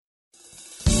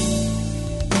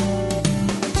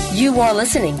You are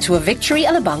listening to a Victory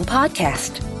Alabang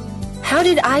podcast. How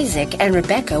did Isaac and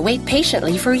Rebecca wait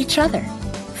patiently for each other?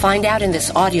 Find out in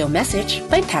this audio message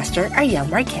by Pastor Ariel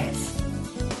Marquez.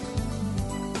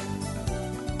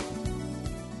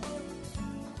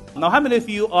 Now, how many of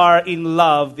you are in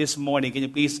love this morning? Can you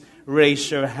please raise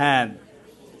your hand?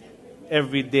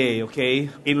 Every day,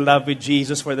 okay? In love with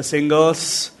Jesus for the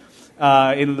singles.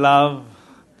 In love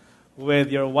with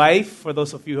your wife, for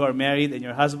those of you who are married, and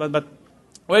your husband. But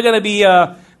we're going to be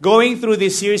going through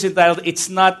this series entitled, It's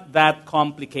Not That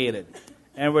Complicated.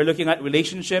 And we're looking at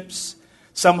relationships.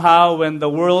 Somehow, when the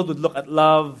world would look at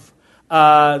love,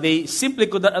 they simply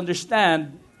could not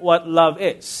understand what love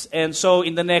is. And so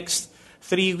in the next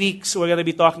 3 weeks, we're going to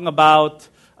be talking about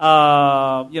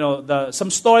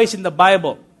some stories in the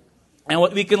Bible and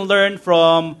what we can learn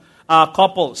from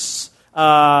couples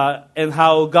and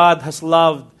how God has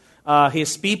loved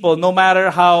His people, no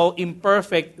matter how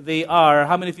imperfect they are.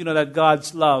 How many of you know that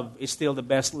God's love is still the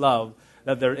best love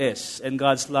that there is, and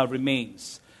God's love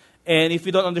remains? And if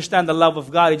we don't understand the love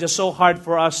of God, it's just so hard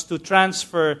for us to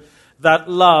transfer that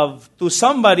love to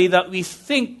somebody that we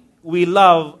think we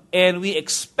love and we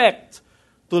expect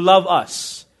to love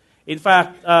us. In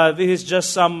fact, this is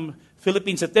just some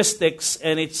Philippine statistics,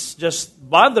 and it's just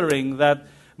bothering that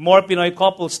more Pinoy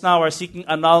couples now are seeking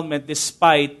annulment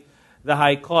despite the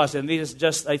high cost. And this is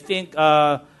just, I think,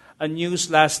 a news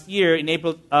last year in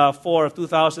April 4 of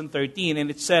 2013,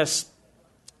 and it says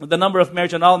the number of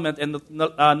marriage annulment and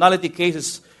nullity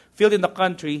cases filed in the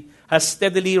country has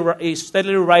steadily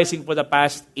rising for the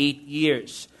past 8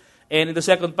 years. And in the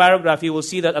second paragraph, you will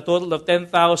see that a total of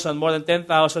more than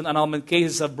 10,000 annulment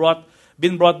cases have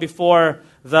been brought before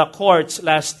the courts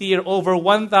last year, over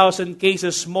 1,000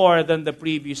 cases more than the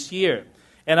previous year,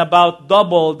 and about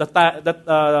double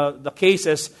the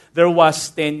cases there was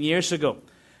 10 years ago.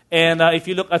 And if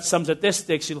you look at some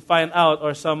statistics, you'll find out,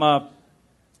 or some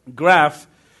graph,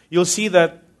 you'll see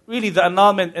that really the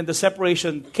annulment and the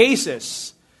separation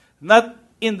cases, not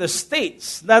in the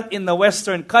States, not in the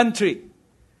Western country,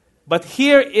 but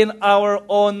here in our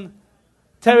own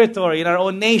territory, in our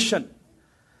own nation,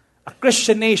 a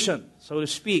Christian nation, so to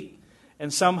speak.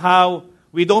 And somehow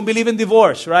we don't believe in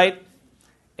divorce, right?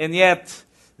 And yet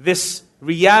this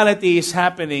reality is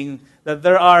happening, that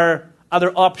there are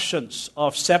other options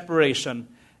of separation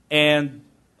and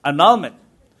annulment.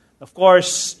 Of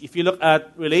course, if you look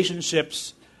at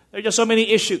relationships, there are just so many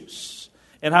issues.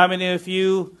 And how many of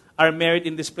you are married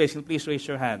in this place? Can you please raise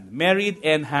your hand? Married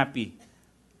and happy.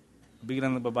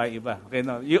 Biglang ng babae iba. Okay,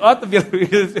 no. You ought to be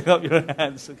lifting up your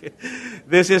hands. Okay.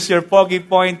 This is your pogi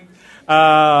point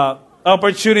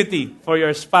opportunity for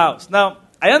your spouse. Now,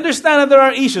 I understand that there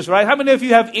are issues, right? How many of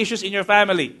you have issues in your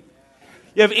family?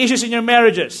 You have issues in your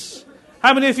marriages.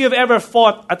 How many of you have ever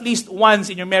fought at least once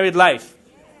in your married life?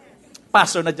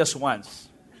 Pastor, not just once.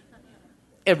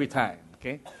 Every time,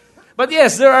 okay? But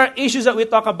yes, there are issues that we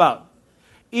talk about.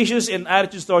 Issues in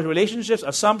attitudes towards relationships,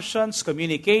 assumptions,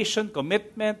 communication,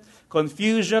 commitment,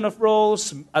 confusion of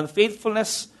roles,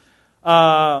 unfaithfulness,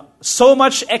 so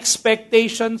much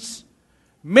expectations,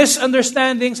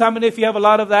 misunderstandings. How many of you have a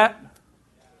lot of that?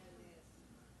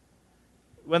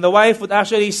 When the wife would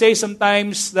actually say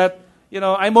sometimes that,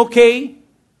 I'm okay,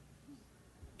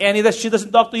 and she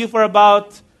doesn't talk to you for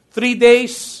about 3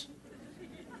 days.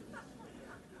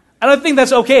 I don't think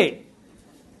that's okay.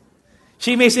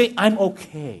 She may say, I'm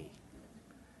okay.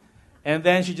 And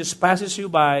then she just passes you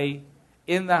by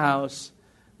in the house.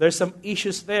 There's some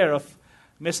issues there of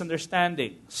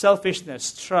misunderstanding,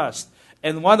 selfishness, trust.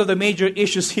 And one of the major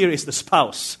issues here is the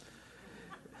spouse.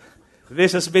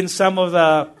 This has been some of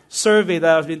the survey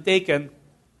that has been taken.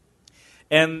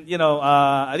 And,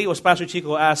 I think it was Pastor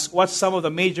Chico asked, what's some of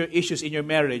the major issues in your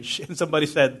marriage? And somebody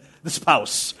said, the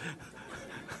spouse.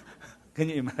 Can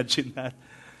you imagine that?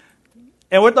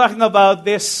 And we're talking about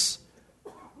this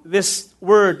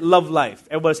word, love life.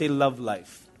 Everybody say love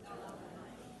life.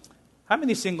 How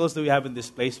many singles do we have in this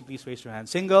place? Please raise your hand.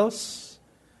 Singles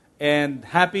and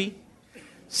happy.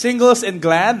 Singles and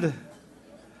glad.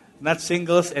 Not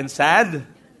singles and sad.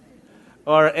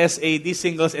 Or SAD,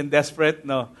 singles and desperate.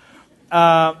 No.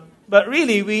 But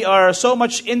really, we are so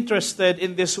much interested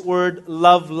in this word,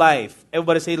 love life.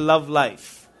 Everybody say love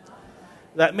life.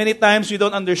 That many times we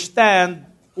don't understand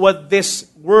what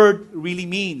this word really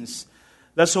means.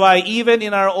 That's why even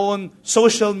in our own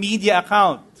social media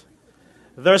account,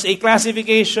 there's a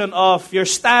classification of your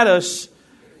status.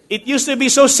 It used to be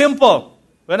so simple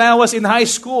when I was in high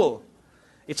school.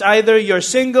 It's either you're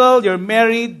single, you're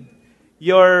married,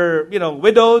 you're,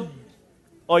 widowed,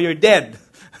 or you're dead.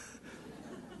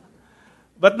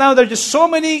 But now there are just so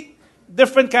many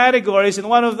different categories, and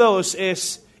one of those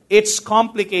is It's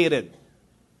complicated.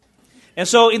 And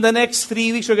so in the next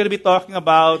 3 weeks, we're going to be talking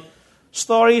about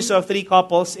stories of 3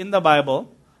 couples in the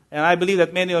Bible. And I believe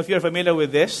that many of you are familiar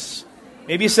with this.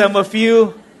 Maybe some of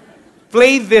you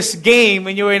played this game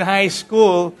when you were in high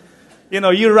school. You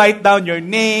know, you write down your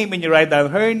name, and you write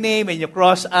down her name, and you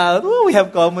cross out, oh, we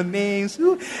have common names.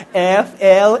 Ooh, F-L-A-M-E-S.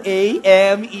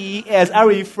 Are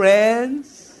we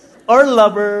friends? Or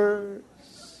lovers?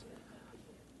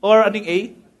 Or aning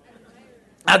A?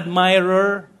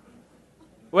 Admirer?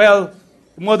 Well,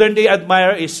 modern day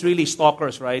admirer is really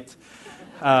stalkers, right?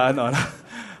 No.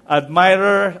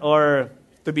 Admirer, or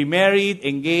to be married,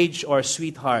 engaged, or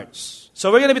sweethearts.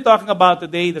 So we're going to be talking about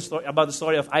today the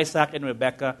story of Isaac and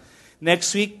Rebekah.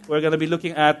 Next week, we're going to be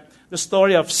looking at the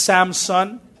story of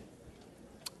Samson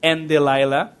and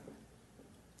Delilah.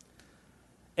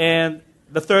 And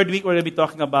the third week, we're going to be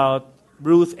talking about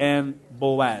Ruth and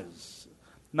Boaz.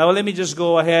 Now, let me just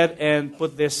go ahead and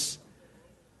put this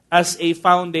as a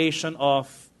foundation of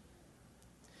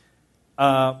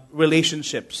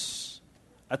relationships,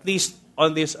 at least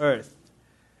on this earth.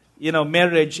 You know,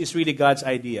 marriage is really God's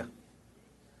idea.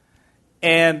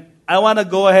 And I want to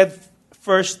go ahead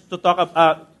first to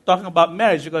talking about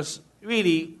marriage, because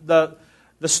really the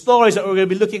stories that we're going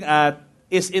to be looking at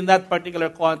is in that particular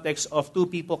context of 2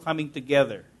 people coming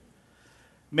together.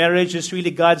 Marriage is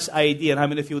really God's idea, and how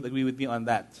many of you would agree with me on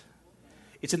that?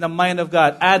 It's in the mind of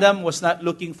God. Adam was not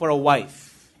looking for a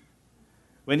wife.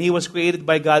 When he was created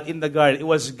by God in the garden, it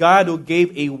was God who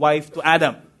gave a wife to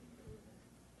Adam.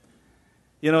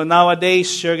 You know,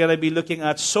 nowadays, you're going to be looking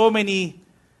at so many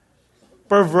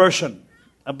perversion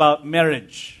about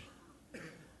marriage.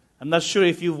 I'm not sure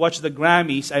if you've watched the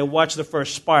Grammys. I watched the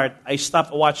first part. I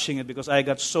stopped watching it because I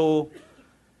got so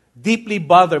deeply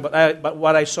bothered by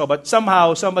what I saw. But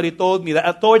somehow, somebody told me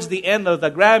that towards the end of the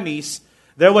Grammys,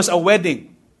 there was a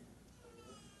wedding.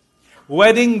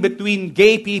 Wedding between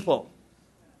gay people.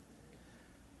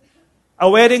 A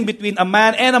wedding between a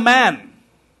man and a man.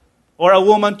 Or a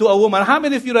woman to a woman. How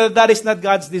many of you know that is not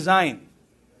God's design?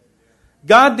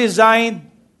 God designed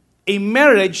a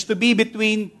marriage to be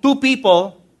between 2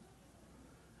 people,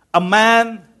 a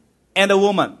man and a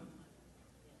woman.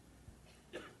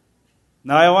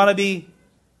 Now, I want to be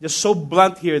just so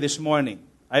blunt here this morning.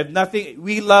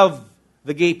 We love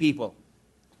the gay people.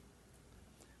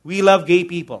 We love gay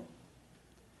people.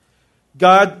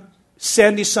 God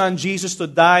sent His Son Jesus to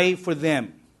die for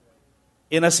them,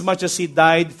 inasmuch as He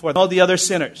died for all the other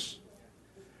sinners.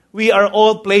 We are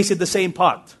all placed in the same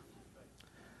pot.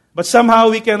 But somehow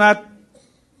we cannot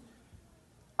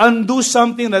undo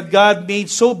something that God made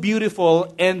so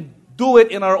beautiful and do it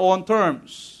in our own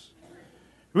terms.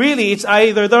 Really,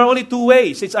 there are only 2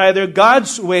 ways. It's either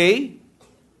God's way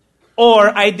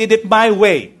or I did it my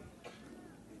way.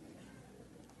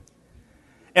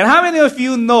 And how many of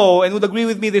you know and would agree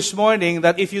with me this morning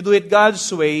that if you do it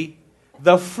God's way,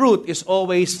 the fruit is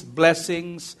always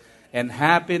blessings and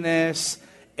happiness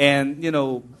and,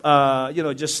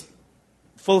 just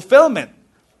fulfillment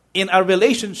in our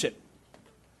relationship.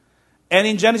 And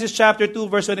in Genesis chapter 2,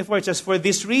 verse 24, it says, "For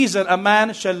this reason, a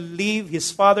man shall leave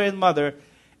his father and mother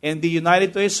and be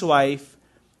united to his wife,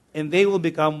 and they will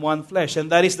become one flesh." And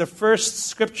that is the first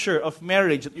scripture of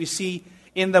marriage that we see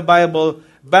in the Bible,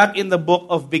 back in the book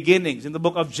of beginnings, in the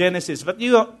book of Genesis. But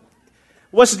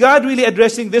was God really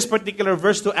addressing this particular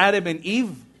verse to Adam and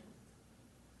Eve?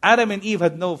 Adam and Eve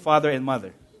had no father and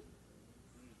mother.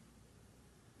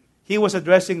 He was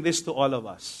addressing this to all of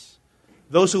us.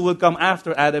 Those who will come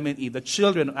after Adam and Eve, the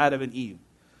children of Adam and Eve.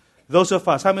 Those of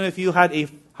us, how many of you have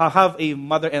a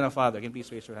mother and a father? Can you please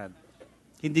raise your hand?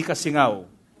 Hindi ka singaw.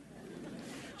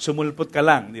 Sumulpot ka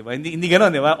lang, di ba? Hindi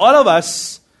ganon, di ba? All of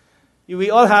us, we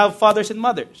all have fathers and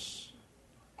mothers.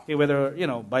 Okay, whether,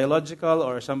 biological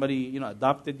or somebody,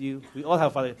 adopted you. We all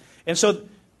have fathers. And so,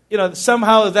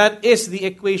 somehow that is the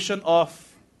equation of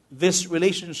this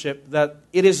relationship, that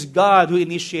it is God who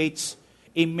initiates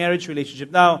a marriage relationship.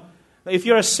 Now, if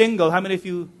you're a single, how many of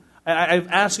you, I've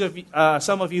asked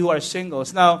some of you who are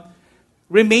singles, now,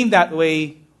 remain that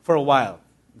way for a while,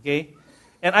 okay?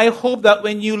 And I hope that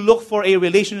when you look for a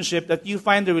relationship, that you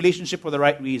find the relationship for the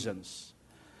right reasons.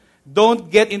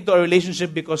 Don't get into a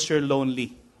relationship because you're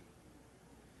lonely.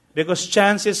 Because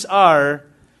chances are,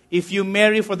 if you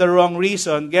marry for the wrong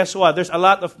reason, guess what? There's a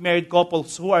lot of married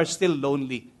couples who are still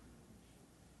lonely.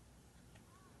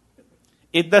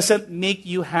 It doesn't make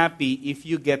you happy if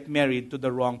you get married to the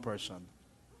wrong person.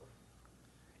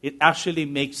 It actually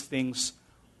makes things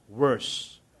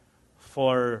worse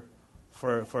for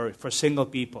single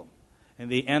people.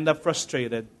 And they end up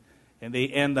frustrated, and they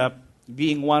end up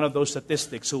being one of those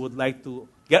statistics who would like to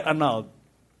get annulled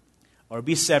or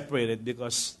be separated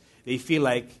because they feel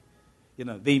like,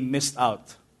 they missed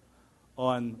out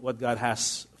on what God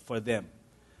has for them.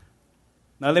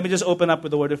 Now, let me just open up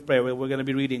with the word of prayer. We're going to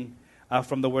be reading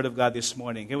from the Word of God this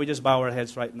morning. Can we just bow our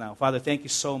heads right now? Father, thank you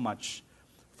so much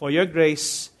for your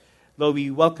grace. Lord, we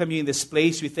welcome you in this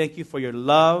place. We thank you for your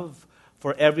love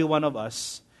for every one of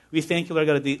us. We thank you, Lord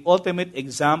God, that the ultimate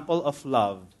example of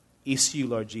love is you,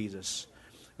 Lord Jesus.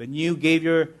 When you gave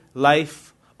your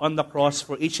life on the cross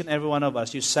for each and every one of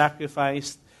us, you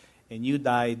sacrificed and you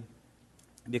died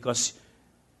because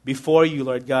before you,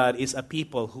 Lord God, is a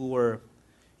people who were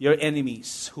your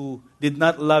enemies, who did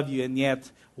not love you, and yet,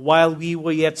 while we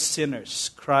were yet sinners,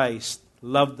 Christ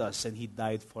loved us and He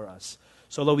died for us.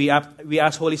 So, Lord, we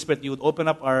ask, Holy Spirit, you would open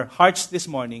up our hearts this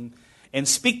morning and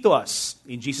speak to us.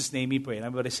 In Jesus' name we pray. And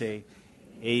I'm going to say,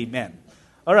 Amen.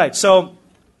 All right, so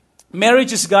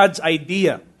marriage is God's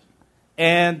idea.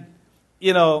 And,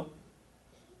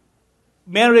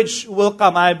 marriage will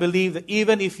come, I believe, that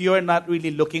even if you're not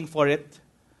really looking for it.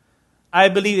 I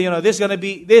believe,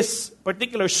 this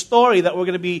particular story that we're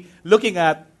going to be looking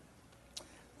at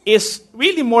is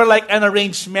really more like an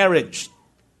arranged marriage.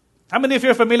 How many of you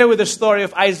are familiar with the story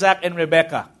of Isaac and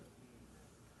Rebekah?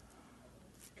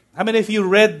 How many of you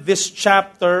read this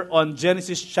chapter on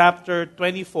Genesis chapter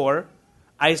 24,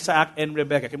 Isaac and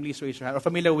Rebekah? Can you please raise your hand? Or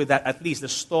familiar with that, at least the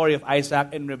story of Isaac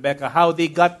and Rebekah, how they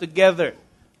got together.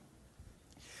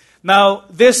 Now,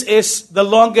 this is the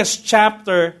longest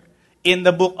chapter in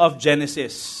the book of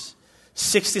Genesis,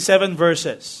 67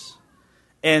 verses.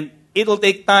 And it'll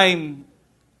take time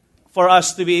for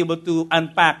us to be able to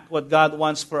unpack what God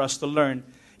wants for us to learn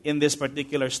in this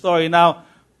particular story. Now,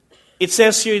 it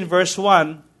says here in verse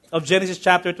 1 of Genesis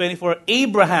chapter 24,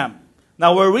 Abraham.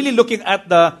 Now, we're really looking at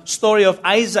the story of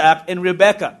Isaac and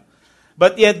Rebekah.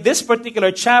 But yet, this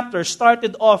particular chapter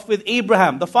started off with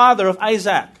Abraham, the father of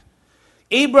Isaac.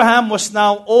 Abraham was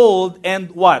now old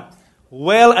and what?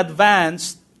 Well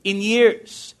advanced in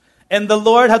years. And the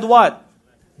Lord had what?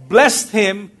 Blessed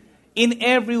him in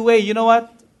every way. You know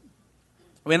what?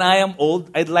 When I am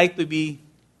old, I'd like to be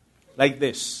like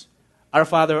this. Our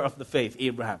father of the faith,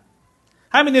 Abraham.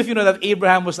 How many of you know that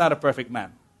Abraham was not a perfect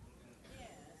man?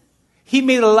 He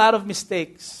made a lot of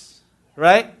mistakes,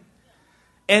 right?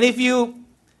 And if you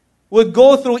would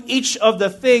go through each of the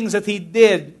things that he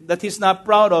did that he's not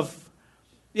proud of,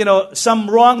 some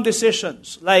wrong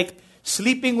decisions, like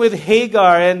sleeping with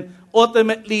Hagar and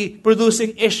ultimately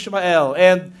producing Ishmael,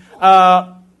 and,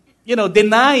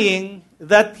 denying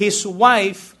that his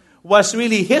wife was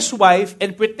really his wife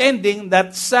and pretending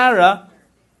that Sarah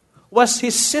was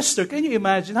his sister. Can you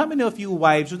imagine? How many of you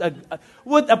wives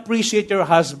would appreciate your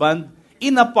husband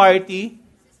in a party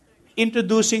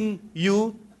introducing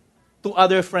you to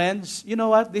other friends? You know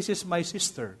what? This is my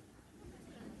sister.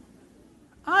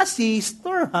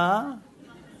 Sister, huh?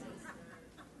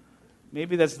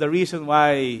 Maybe that's the reason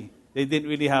why they didn't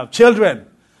really have children,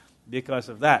 because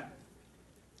of that.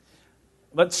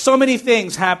 But so many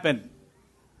things happened.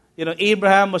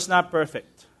 Abraham was not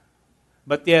perfect.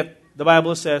 But yet, the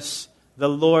Bible says the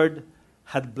Lord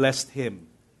had blessed him.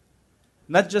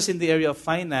 Not just in the area of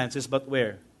finances, but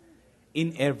where?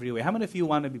 In every way. How many of you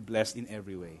want to be blessed in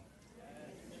every way?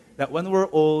 That when we're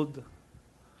old,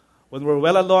 when we're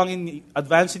well along in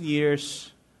advancing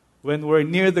years, when we're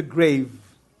near the grave,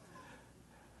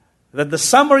 that the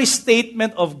summary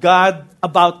statement of God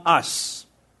about us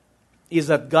is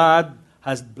that God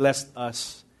has blessed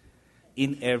us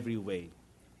in every way.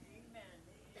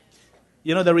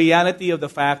 The reality of the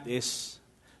fact is,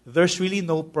 there's really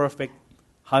no perfect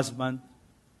husband.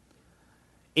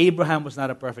 Abraham was not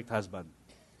a perfect husband,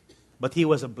 but he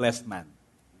was a blessed man.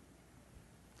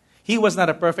 He was not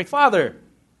a perfect father,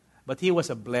 but he was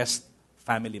a blessed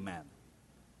family man.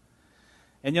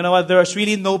 And you know what? There's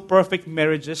really no perfect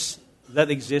marriages that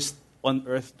exist on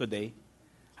earth today.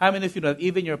 How many of you know that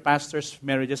even your pastor's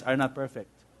marriages are not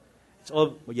perfect? It's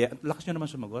all, lakas nyo naman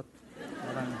sumagot.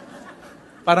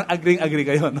 Parang agring-agree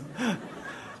kayo,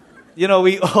 no?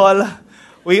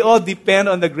 We all depend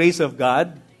on the grace of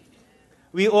God.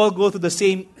 We all go through the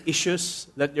same issues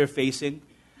that you're facing.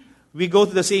 We go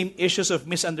through the same issues of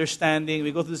misunderstanding.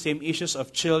 We go through the same issues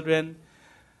of children,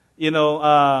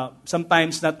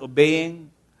 sometimes not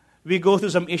obeying. We go through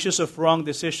some issues of wrong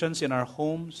decisions in our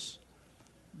homes.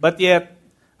 But yet,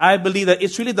 I believe that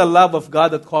it's really the love of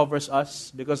God that covers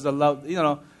us, because the love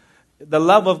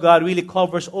of God really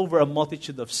covers over a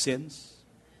multitude of sins.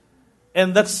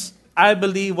 And that's, I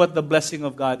believe, what the blessing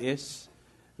of God is.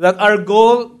 That our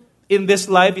goal in this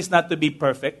life is not to be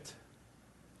perfect.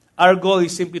 Our goal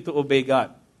is simply to obey God.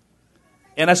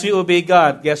 And as we obey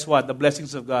God, guess what? The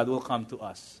blessings of God will come to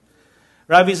us.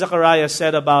 Ravi Zacharias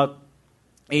said about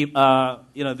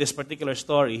this particular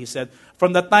story. He said,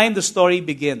 from the time the story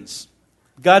begins,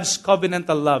 God's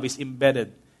covenantal love is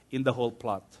embedded in the whole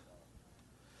plot.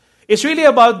 It's really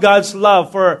about God's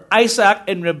love for Isaac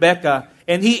and Rebekah,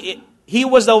 and he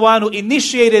was the one who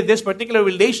initiated this particular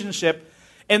relationship.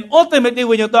 And ultimately,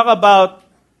 when you talk about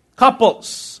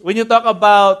couples, when you talk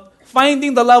about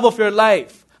finding the love of your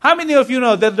life, how many of you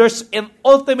know that there's an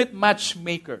ultimate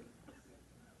matchmaker?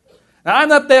 Now, I'm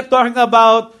not talking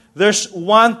about there's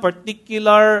one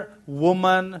particular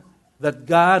woman that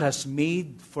God has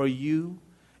made for you,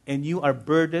 and you are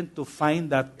burdened to find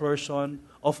that person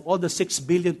of all the 6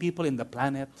 billion people in the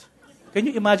planet. Can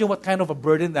you imagine what kind of a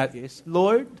burden that is?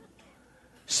 Lord,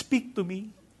 speak to me.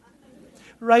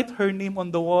 Write her name on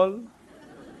the wall.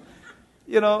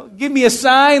 Give me a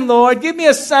sign, Lord. Give me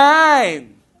a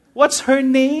sign. What's her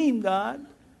name, God?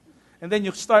 And then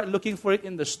you start looking for it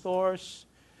in the stores.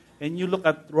 And you look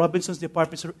at Robinson's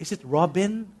department store. Is it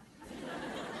Robin?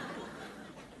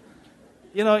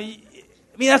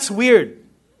 That's weird.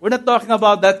 We're not talking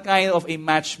about that kind of a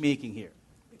matchmaking here.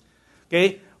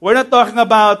 Okay? We're not talking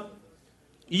about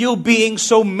you being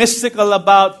so mystical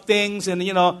about things and,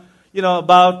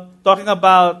 about talking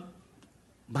about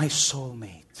my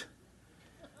soulmate.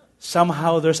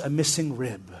 Somehow there's a missing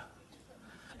rib.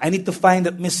 I need to find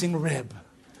that missing rib.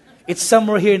 It's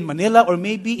somewhere here in Manila or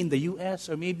maybe in the U.S.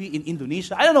 or maybe in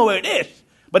Indonesia. I don't know where it is,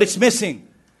 but it's missing.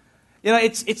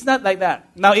 It's not like that.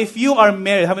 Now, if you are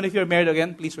married, how many of you are married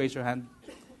again? Please raise your hand.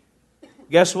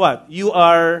 Guess what? You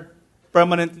are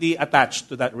permanently attached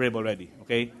to that rib already,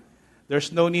 okay?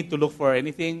 There's no need to look for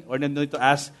anything or no need to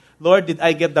ask, Lord, did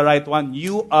I get the right one?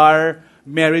 You are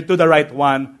married to the right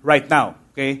one right now,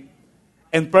 okay?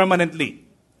 And permanently,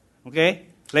 okay?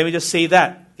 Let me just say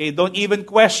that, okay? Don't even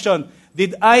question,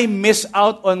 did I miss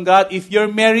out on God? If you're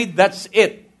married, that's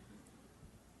it.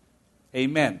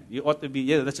 Amen. You ought to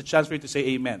be, that's a chance for you to say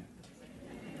amen.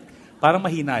 Parang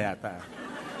mahina yata.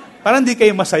 Parang di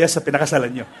kayo masaya sa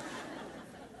pinakasalan nyo.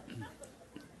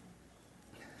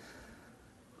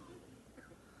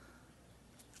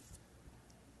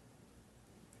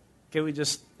 Can we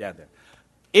just, there.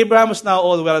 Abraham was now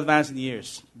old, well advanced in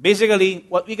years. Basically,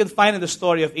 what we can find in the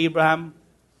story of Abraham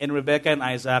and Rebekah and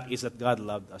Isaac is that God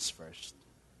loved us first.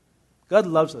 God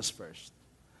loves us first.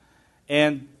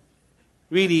 And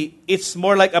really, it's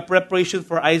more like a preparation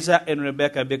for Isaac and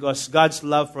Rebekah because God's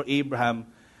love for Abraham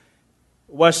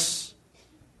was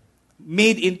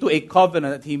made into a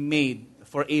covenant that He made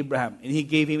for Abraham. And He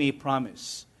gave him a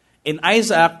promise. And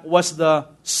Isaac was the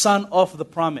son of the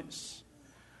promise.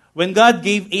 When God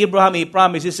gave Abraham a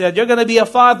promise, He said, you're going to be a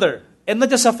father. And not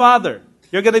just a father.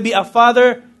 You're going to be a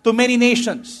father to many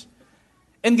nations.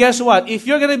 And guess what? If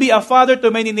you're going to be a father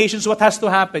to many nations, what has to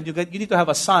happen? You need to have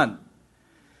a son.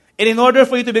 And in order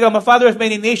for you to become a father of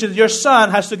many nations, your son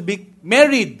has to be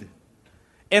married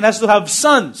and has to have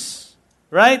sons.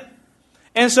 Right?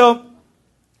 And so,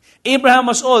 Abraham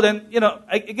was old. And,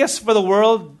 I guess for the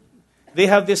world, they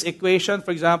have this equation.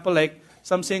 For example, like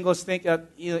some singles think that,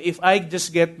 if I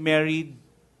just get married,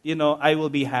 I will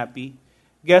be happy.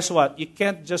 Guess what? You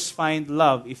can't just find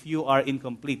love if you are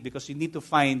incomplete because you need to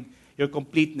find your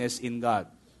completeness in God.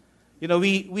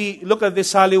 We look at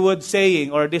this Hollywood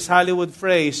saying or this Hollywood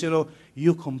phrase,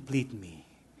 you complete me.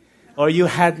 Or you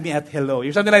had me at hello.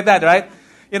 Or something like that, right?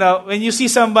 When you see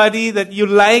somebody that you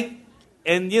like,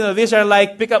 and these are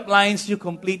like pickup lines, you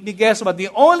complete me. Guess what? The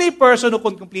only person who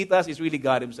can complete us is really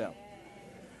God Himself.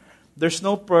 There's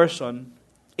no person.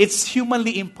 It's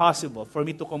humanly impossible for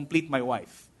me to complete my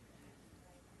wife.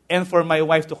 And for my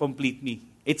wife to complete me.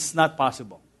 It's not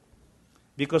possible.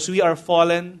 Because we are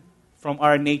fallen from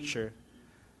our nature.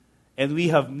 And we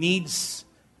have needs.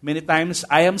 Many times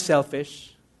I am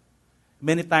selfish.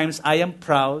 Many times I am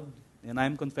proud. And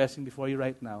I'm confessing before you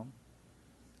right now.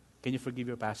 Can you forgive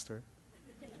your pastor?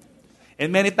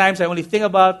 And many times I only think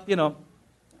about,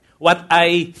 what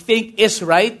I think is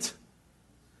right.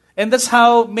 And that's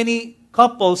how many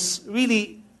couples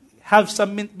really have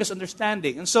some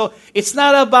misunderstanding. And so, it's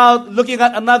not about looking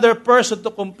at another person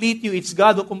to complete you. It's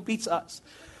God who completes us.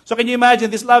 So can you imagine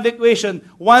this love equation?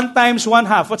 1 times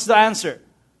 1/2. What's the answer?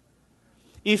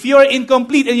 If you're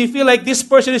incomplete and you feel like this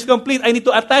person is complete, I need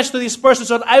to attach to this person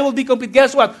so that I will be complete.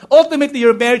 Guess what? Ultimately,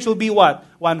 your marriage will be what?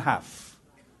 1/2.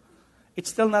 It's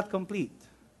still not complete.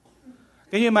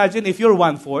 Can you imagine if you're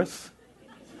 1/4?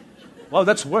 Wow,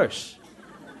 that's worse.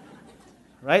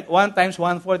 Right? 1 times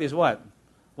 1/4 is what?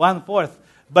 1/4.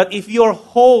 But if you're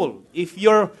whole, if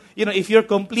you're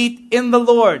complete in the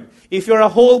Lord, if you're a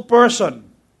whole person,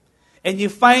 and you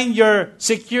find your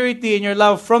security and your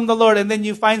love from the Lord, and then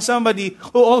you find somebody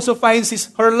who also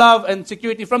finds her love and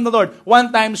security from the Lord,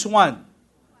 1 times 1,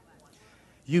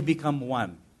 you become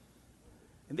one.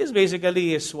 And this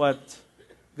basically is what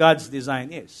God's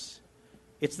design is.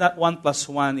 It's not 1 plus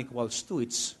 1 equals 2.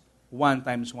 It's 1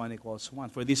 times 1 equals 1.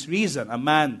 For this reason, a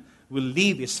man will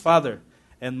leave his father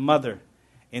and mother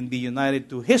and be united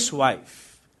to his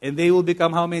wife. And they will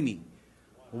become how many?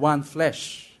 One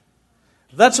flesh.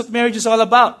 That's what marriage is all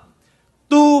about.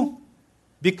 Two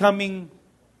becoming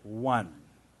one.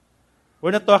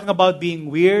 We're not talking about being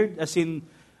weird, as in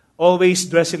always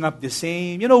dressing up the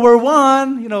same. We're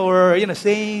one. We're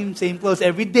same clothes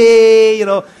every day.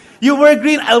 You wear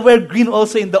green, I'll wear green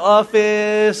also in the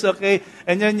office. Okay,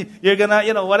 and then you're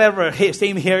gonna whatever,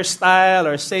 same hairstyle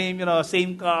or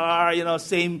same car.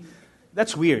 Same.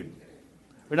 That's weird.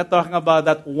 We're not talking about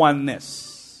that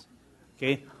oneness.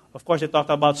 Okay. Of course, I talked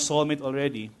about soulmate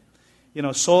already.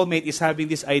 Soulmate is having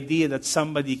this idea that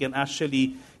somebody can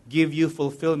actually give you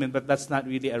fulfillment, but that's not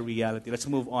really a reality. Let's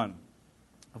move on.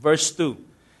 Verse 2.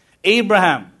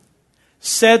 Abraham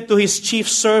said to his chief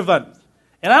servant,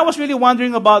 and I was really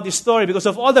wondering about this story because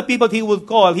of all the people he would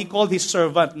call, he called his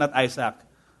servant, not Isaac.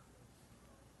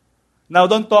 Now,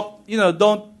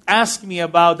 don't ask me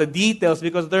about the details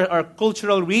because there are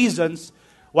cultural reasons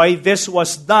why this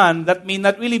was done that may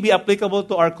not really be applicable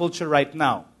to our culture right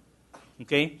now.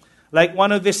 Okay? Like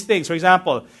one of these things, for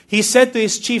example, he said to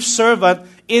his chief servant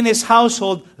in his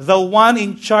household, the one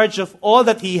in charge of all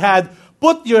that he had,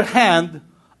 put your hand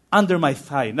under my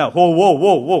thigh. Now,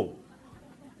 whoa.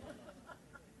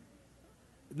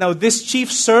 Now, this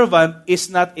chief servant is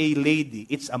not a lady,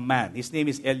 it's a man. His name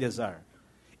is Eleazar.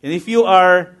 And if you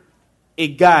are a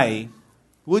guy,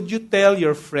 would you tell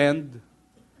your friend,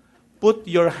 put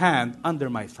your hand under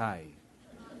my thigh?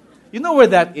 You know where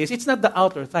that is? It's not the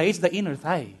outer thigh, it's the inner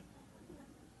thigh.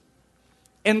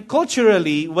 And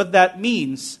culturally, what that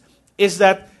means is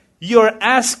that you're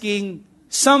asking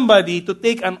somebody to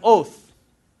take an oath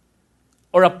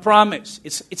or a promise.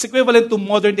 It's equivalent to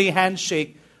modern day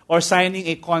handshake or signing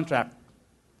a contract.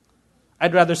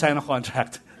 I'd rather sign a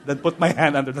contract than put my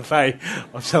hand under the thigh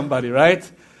of somebody, right?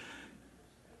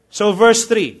 So verse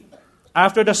 3.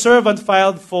 After the servant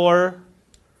filed for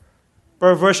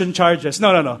perversion charges.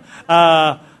 No.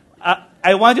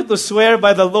 I want you to swear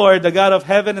by the Lord, the God of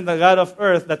heaven and the God of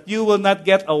earth, that you will not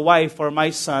get a wife for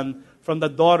my son from the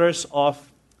daughters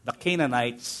of the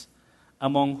Canaanites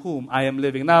among whom I am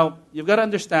living. Now, you've got to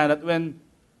understand that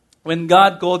when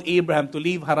God called Abraham to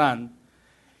leave Haran,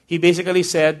 he basically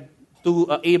said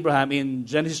to Abraham in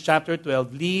Genesis chapter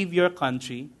 12, leave your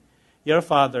country, your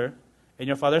father, and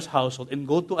your father's household, and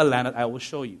go to a land that I will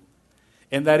show you.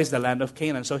 And that is the land of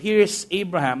Canaan. So here is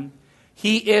Abraham.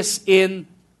 He is in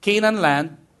Canaan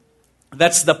land.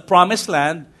 That's the promised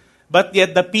land. But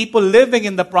yet the people living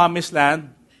in the promised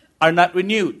land are not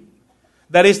renewed.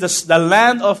 That is the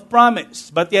land of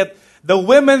promise. But yet the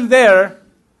women there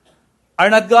are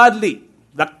not godly.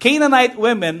 The Canaanite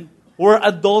women were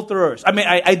idolaters.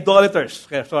 Idolaters.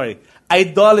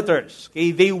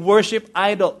 Okay, they worship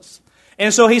idols.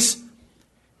 And so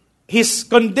his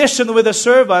condition with the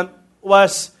servant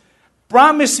was,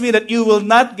 promise me that you will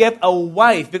not get a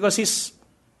wife because he's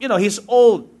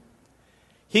old.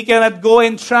 He cannot go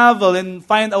and travel and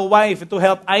find a wife to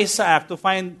help Isaac to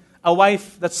find a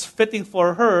wife that's fitting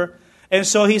for her. And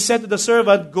so he said to the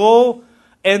servant, go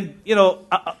and, verse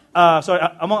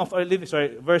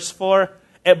 4,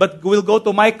 but we'll go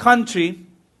to my country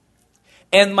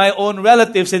and my own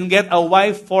relatives and get a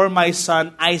wife for my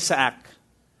son Isaac.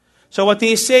 So what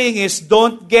he is saying is,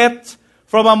 don't get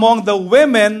from among the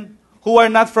women who are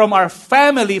not from our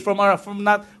family, who are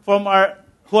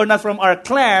not from our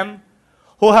clan,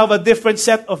 who have a different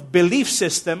set of belief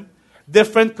system,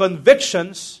 different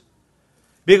convictions,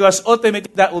 because ultimately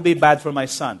that will be bad for my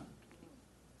son.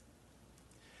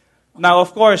 Now,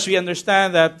 of course, we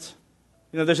understand that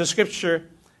there's a scripture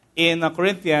in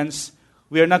Corinthians,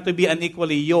 we are not to be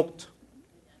unequally yoked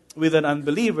with an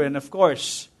unbeliever, and of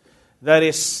course, that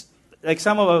is like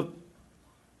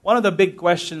one of the big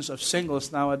questions of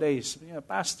singles nowadays.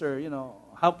 Pastor,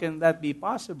 how can that be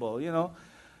possible?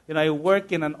 I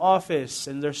work in an office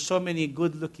and there's so many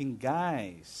good-looking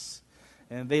guys,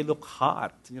 and they look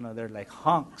hot. They're like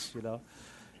hunks.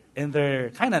 And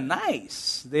they're kind of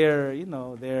nice.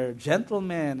 They're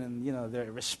gentlemen, and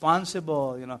they're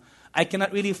responsible. I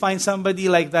cannot really find somebody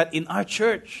like that in our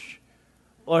church,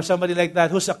 or somebody like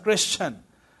that who's a Christian.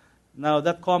 Now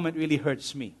that comment really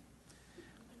hurts me.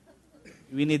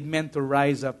 We need men to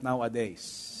rise up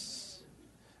nowadays.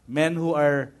 Men who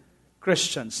are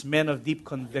Christians, men of deep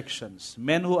convictions,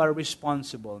 men who are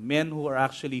responsible, men who are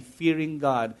actually fearing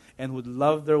God and would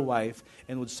love their wife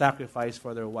and would sacrifice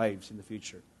for their wives in the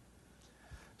future.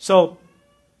 So,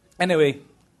 anyway,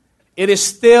 it is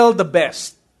still the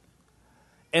best.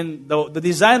 And the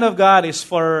design of God is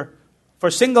for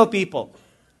single people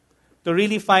to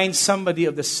really find somebody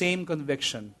of the same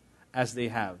conviction as they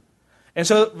have. And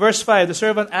so, verse 5, the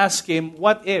servant asked him,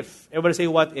 what if? Everybody say,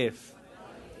 what if?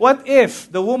 What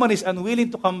if the woman is unwilling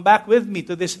to come back with me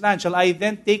to this land? Shall I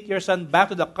then take your son back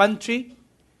to the country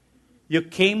you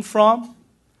came from?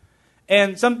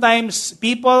 And sometimes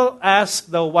people ask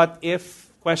the what if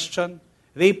question.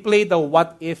 They play the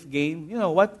what if game. You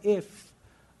know, what if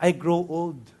I grow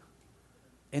old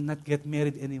and not get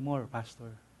married anymore,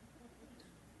 Pastor?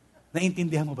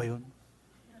 Naintindihan mo ba yun?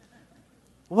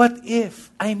 What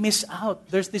if I miss out?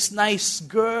 There's this nice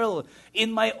girl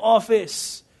in my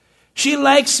office. She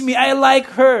likes me, I like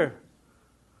her.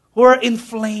 We're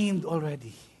inflamed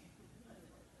already.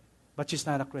 But she's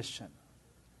not a Christian.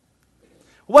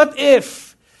 What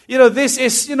if, this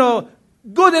is,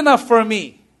 good enough for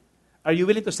me? Are you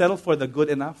willing to settle for the good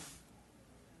enough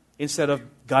instead of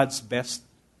God's best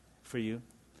for you?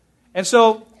 And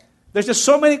so, there's just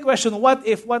so many questions. What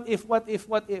if, what if, what if,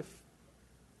 what if?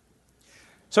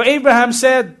 So Abraham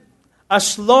said,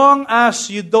 as long as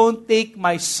you don't take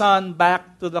my son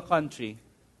back to the country,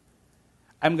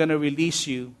 I'm going to release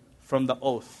you from the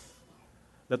oath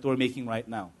that we're making right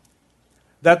now.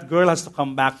 That girl has to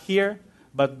come back here,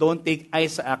 but don't take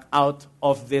Isaac out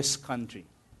of this country.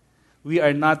 We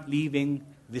are not leaving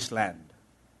this land.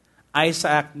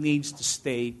 Isaac needs to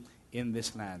stay in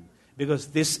this land because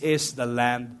this is the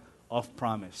land of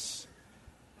promise.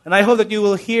 And I hope that you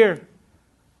will hear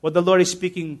what the Lord is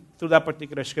speaking through that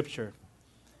particular scripture.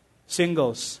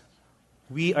 Singles,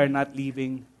 we are not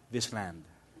leaving this land.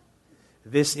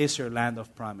 This is your land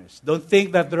of promise. Don't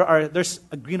think that there's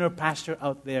a greener pasture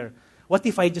out there. What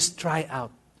if I just try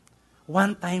out?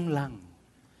 One time lang.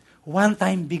 One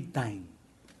time, big time.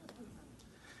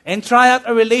 And try out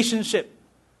a relationship.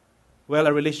 Well,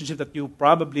 a relationship that you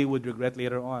probably would regret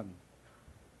later on.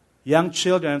 Young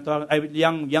children,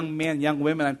 young men, young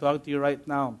women, I'm talking to you right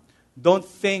now. Don't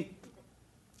think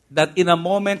that in a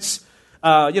moment's,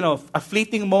 a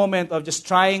fleeting moment of just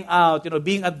trying out,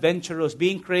 being adventurous,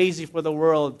 being crazy for the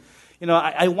world.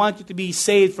 I want you to be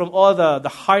saved from all the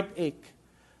heartache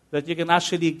that you can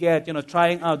actually get,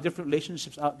 trying out different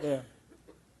relationships out there.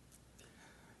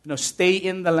 Stay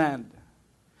in the land.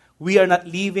 We are not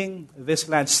leaving this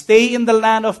land. Stay in the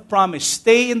land of promise.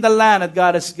 Stay in the land that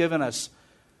God has given us.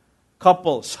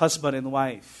 Couples, husband and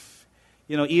wife.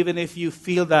 Even if you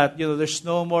feel that, there's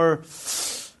no more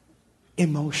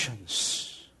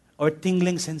emotions or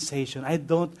tingling sensation. I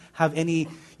don't have any,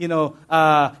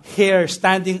 hair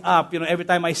standing up, every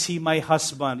time I see my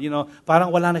husband,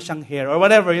 parang wala na siyang hair or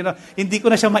whatever, hindi ko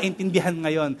na siya maintindihan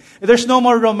ngayon. There's no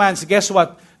more romance. Guess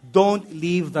what? Don't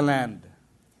leave the land.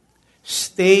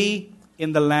 Stay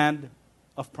in the land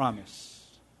of promise.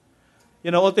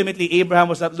 Ultimately, Abraham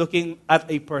was not looking at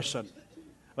a person.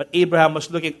 But Abraham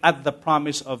was looking at the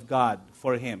promise of God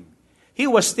for him. He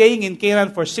was staying in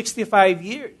Canaan for 65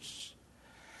 years.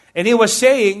 And he was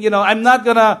saying, I'm not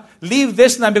going to leave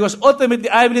this land because ultimately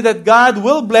I believe that God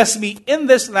will bless me in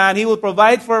this land. He will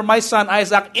provide for my son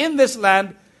Isaac in this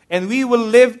land. And we will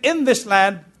live in this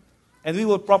land. And we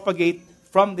will propagate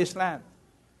from this land.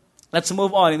 Let's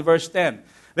move on in verse 10.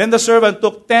 Then the servant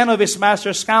took 10 of his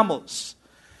master's camels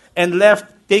and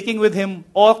left, taking with him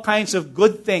all kinds of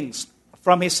good things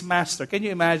from his master. Can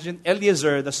you imagine?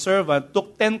 Eliezer, the servant,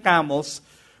 took 10 camels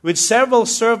with several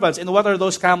servants. And what are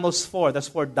those camels for? That's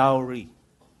for dowry.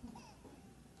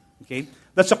 Okay?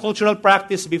 That's a cultural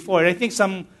practice before. And I think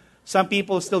some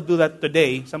people still do that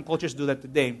today. Some cultures do that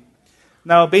today.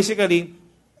 Now, basically,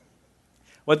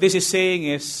 what this is saying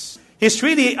is, he's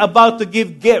really about to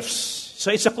give gifts.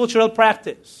 So it's a cultural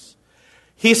practice.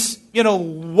 He's,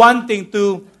 wanting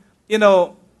to,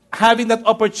 having that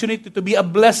opportunity to be a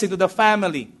blessing to the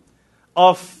family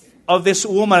of this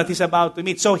woman that he's about to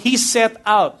meet. So he set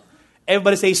out.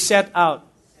 Everybody say set out.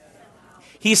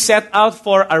 He set out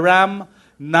for Aram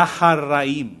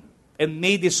Naharaim and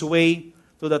made his way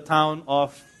to the town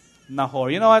of Nahor.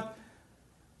 You know what?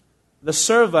 The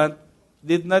servant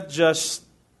did not just,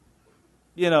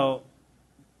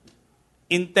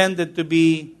 intended to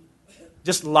be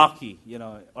just lucky,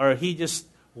 or he just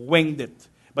winged it.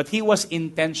 But he was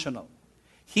intentional.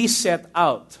 He set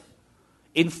out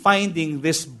in finding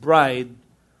this bride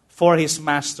for his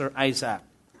master Isaac.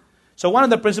 So one of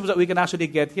the principles that we can actually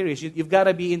get here is you've got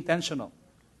to be intentional.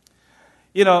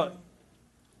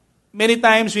 many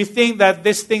times we think that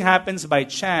this thing happens by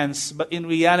chance, but in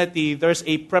reality, there's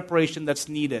a preparation that's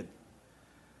needed.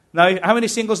 Now, how many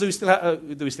singles do we still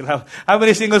have? How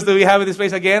many singles do we have in this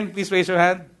place again? Please raise your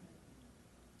hand.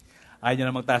 Ayaw nyo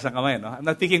na magtaas ang kamay, no? I'm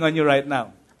not picking on you right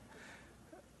now.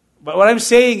 But what I'm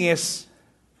saying is,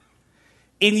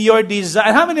 in your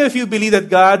desire, how many of you believe that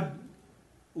God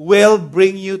will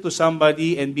bring you to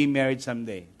somebody and be married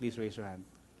someday? Please raise your hand.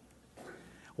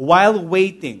 While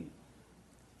waiting,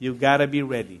 you've got to be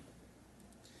ready.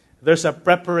 There's a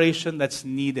preparation that's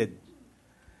needed.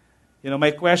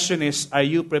 My question is, are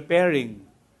you preparing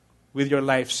with your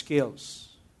life skills?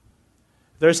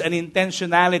 There's an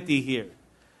intentionality here.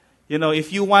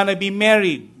 If you want to be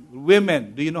married,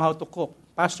 women, do you know how to cook?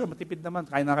 Pastor, matipid naman.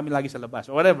 Kain na kami lagi sa labas.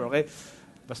 Or whatever, okay?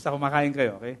 Basta kumakain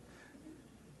kayo, okay?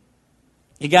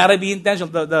 You got to be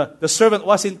intentional. The servant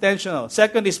was intentional.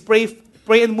 Second is pray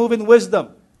and move in wisdom.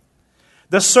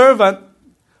 The servant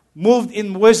moved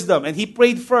in wisdom, and he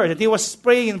prayed first. And he was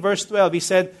praying in verse 12. He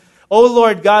said, O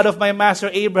Lord, God of my master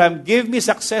Abraham, give me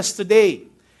success today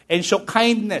and show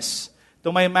kindness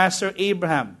to my master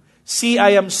Abraham. See,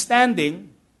 I am standing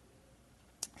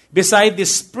beside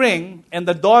this spring, and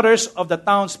the daughters of the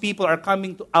townspeople are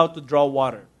coming out to draw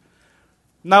water.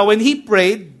 Now, when he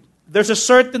prayed, there's a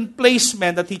certain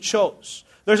placement that he chose.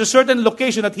 There's a certain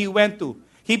location that he went to.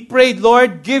 He prayed,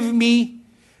 Lord, give me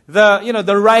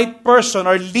the right person,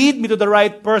 or lead me to the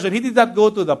right person. He did not go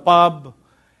to the pub.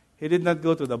 He did not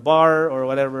go to the bar or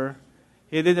whatever.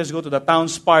 He didn't just go to the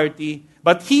town's party.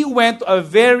 But he went to a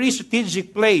very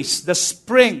strategic place, the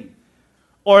spring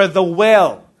or the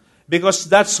well, because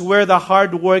that's where the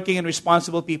hardworking and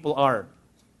responsible people are.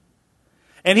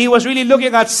 And he was really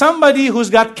looking at somebody who's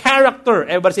got character.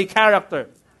 Everybody say character.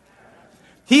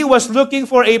 He was looking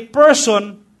for a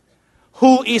person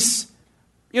who is,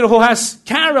 who has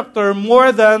character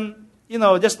more than,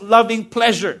 just loving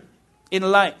pleasure in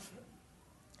life.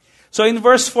 So in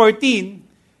verse 14,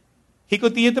 he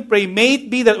continued to pray, may it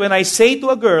be that when I say to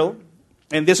a girl,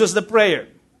 and this was the prayer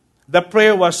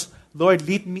was, Lord,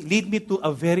 lead me to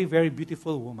a very, very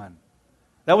beautiful woman.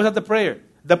 That was not the prayer.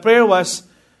 The prayer was,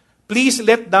 please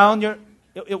let down your,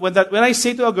 when I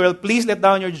say to a girl, please let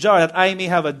down your jar that I may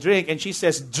have a drink. And she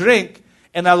says, drink,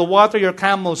 and I'll water your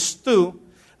camels too.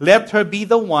 Let her be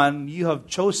the one you have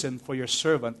chosen for your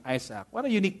servant Isaac. What a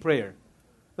unique prayer.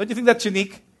 Don't you think that's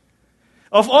unique?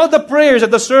 Of all the prayers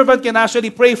that the servant can actually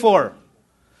pray for,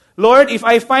 Lord, if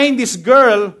I find this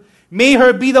girl, may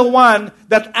her be the one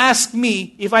that asks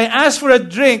me. If I ask for a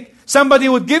drink, somebody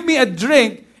would give me a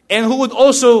drink and who would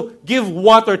also give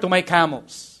water to my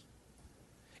camels.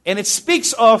 And it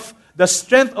speaks of the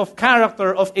strength of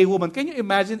character of a woman. Can you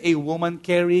imagine a woman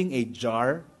carrying a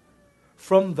jar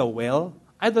from the well?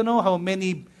 I don't know how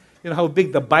many, how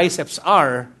big the biceps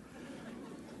are.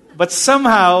 But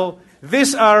somehow,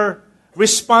 these are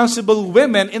responsible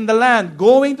women in the land,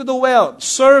 going to the well,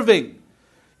 serving,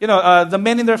 the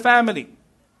men in their family.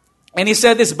 And he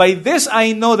said this, by this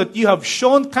I know that you have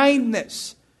shown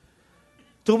kindness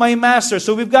to my master.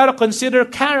 So we've got to consider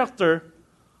character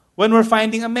when we're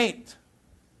finding a mate.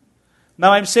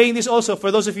 Now I'm saying this also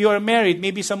for those of you who are married.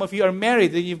 Maybe some of you are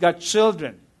married and you've got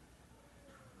children.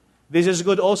 This is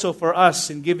good also for us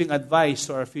in giving advice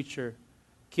to our future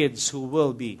kids who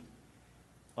will be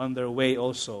on their way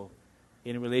also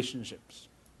in relationships.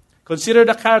 Consider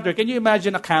the character. Can you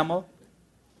imagine a camel?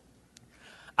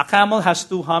 A camel has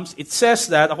 2 humps. It says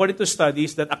that, according to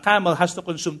studies, that a camel has to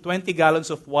consume 20 gallons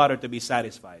of water to be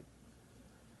satisfied.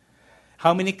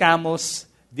 How many camels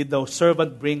did the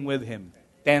servant bring with him?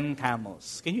 10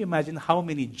 camels. Can you imagine how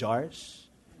many jars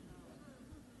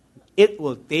it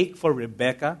will take for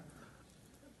Rebecca?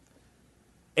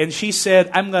 And she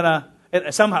said,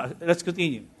 somehow, let's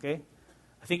continue, okay?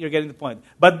 I think you're getting the point.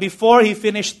 But before he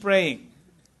finished praying,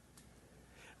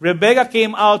 Rebecca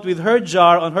came out with her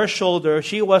jar on her shoulder.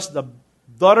 She was the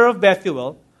daughter of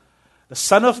Bethuel, the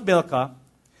son of Milcah,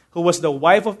 who was the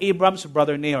wife of Abraham's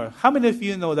brother Nahor. How many of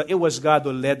you know that it was God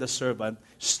who led the servant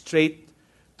straight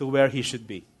to where he should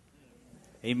be?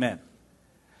 Amen.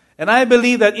 And I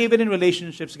believe that even in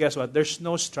relationships, guess what? There's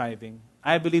no striving.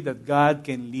 I believe that God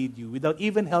can lead you without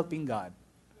even helping God.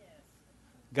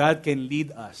 God can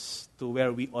lead us to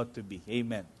where we ought to be.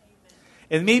 Amen.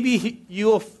 And maybe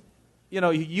you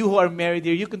who are married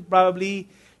here, you can probably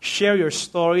share your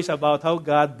stories about how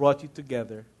God brought you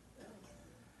together.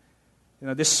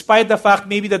 Despite the fact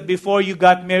maybe that before you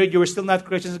got married, you were still not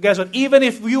Christians. Guess what? Even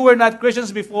if you were not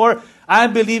Christians before, I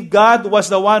believe God was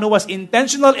the one who was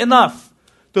intentional enough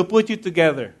to put you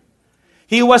together.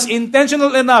 He was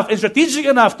intentional enough and strategic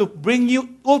enough to bring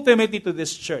you ultimately to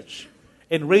this church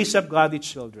and raise up godly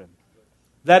children.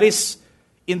 that is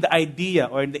in the idea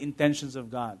or in the intentions of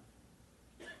God.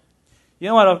 You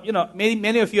know what?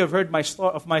 Many of you have heard my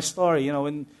story.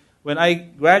 When I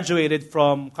graduated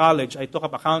from college, I took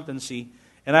up accountancy,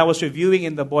 and I was reviewing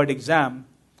in the board exam.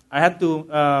 I had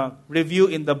to review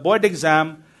in the board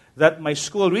exam that my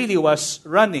school really was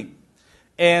running.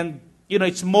 And,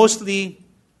 it's mostly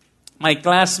my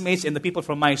classmates and the people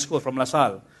from my school, from La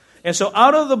Salle. And so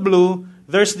out of the blue,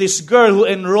 there's this girl who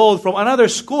enrolled from another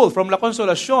school, from La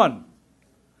Consolacion,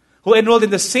 who enrolled in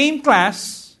the same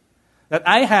class that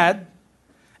I had,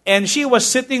 and she was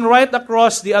sitting right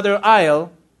across the other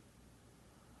aisle.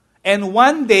 And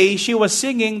one day, she was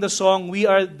singing the song, We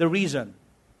Are the Reason.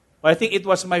 Or I think it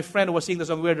was my friend who was singing the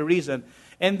song, We Are the Reason.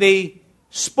 And they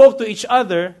spoke to each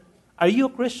other, Are you a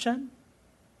Christian?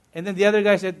 And then the other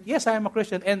guy said, Yes, I am a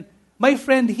Christian. And my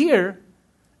friend here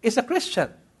is a Christian.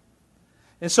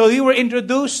 And so we were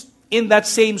introduced in that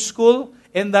same school,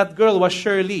 and that girl was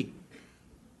Shirley.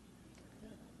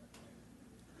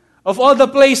 Of all the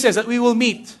places that we will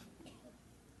meet,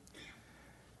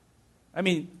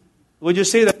 would you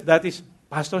say that is,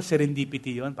 Pastor,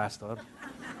 serendipity yun, Pastor?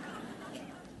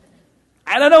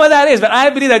 I don't know what that is, but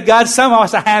I believe that God somehow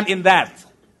has a hand in that.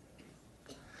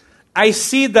 I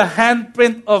see the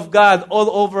handprint of God all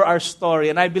over our story,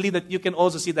 and I believe that you can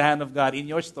also see the hand of God in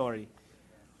your story.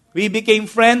 We became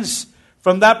friends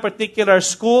from that particular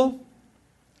school.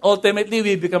 Ultimately,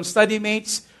 we became study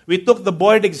mates. We took the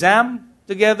board exam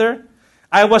together.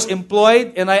 I was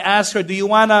employed, and I asked her, do you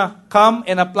want to come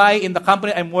and apply in the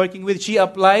company I'm working with? She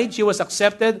applied. She was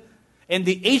accepted. And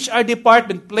the HR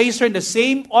department placed her in the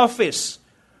same office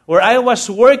where I was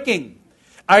working.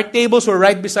 Our tables were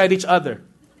right beside each other.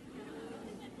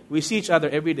 We see each other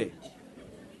every day.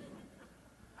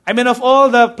 Of all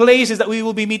the places that we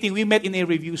will be meeting, we met in a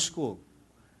review school.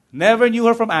 Never knew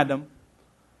her from Adam.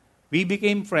 We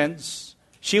became friends.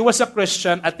 She was a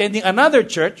Christian attending another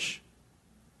church.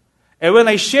 And when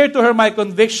I shared to her my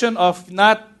conviction of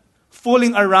not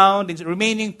fooling around and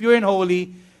remaining pure and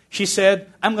holy, she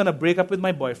said, I'm going to break up with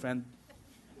my boyfriend.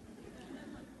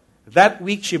 That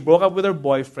week, she broke up with her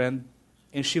boyfriend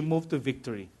and she moved to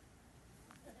Victory.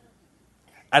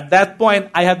 At that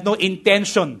point, I had no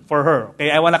intention for her.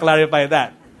 Okay, I want to clarify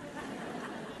that.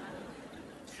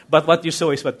 But what you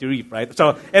sow is what you reap, right?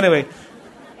 So, anyway.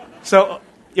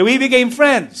 We became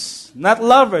friends, not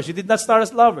lovers. We did not start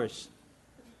as lovers.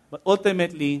 But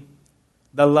ultimately,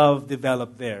 the love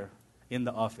developed there in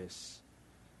the office.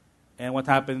 And what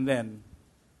happened then,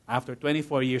 after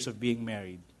 24 years of being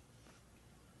married,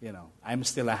 I'm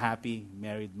still a happy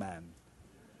married man.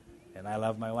 And I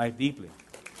love my wife deeply.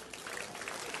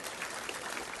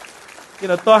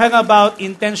 Talking about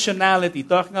intentionality,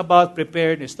 talking about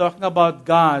preparedness, talking about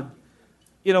God,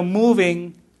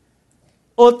 moving,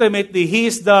 ultimately, He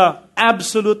is the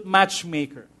absolute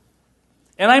matchmaker.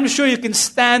 And I'm sure you can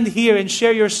stand here and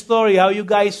share your story, how you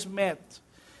guys met.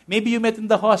 Maybe you met in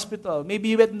the hospital. Maybe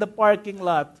you met in the parking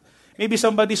lot. Maybe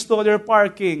somebody stole your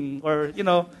parking,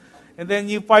 and then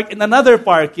you parked in another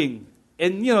parking.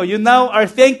 And, you now are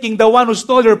thanking the one who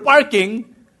stole your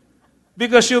parking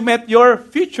because you met your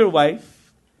future wife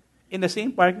in the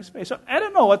same parking space. So I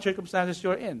don't know what circumstances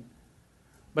you're in.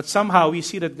 But somehow we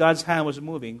see that God's hand was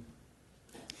moving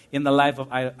in the life of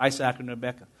Isaac and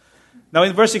Rebekah. Now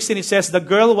in verse 16 it says, the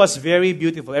girl was very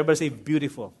beautiful. Everybody say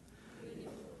beautiful.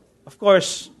 Of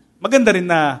course, maganda rin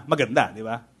na maganda, di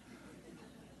ba?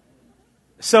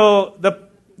 So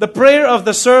the prayer of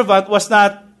the servant was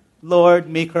not, Lord,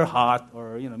 make her hot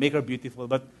or make her beautiful.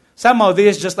 But somehow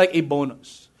this is just like a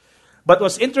bonus. But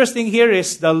what's interesting here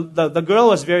is the girl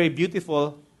was very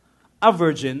beautiful, a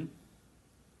virgin.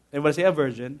 Everybody say a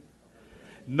virgin.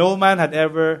 No man had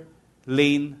ever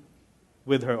lain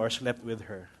with her or slept with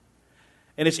her.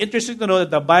 And it's interesting to know that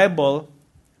the Bible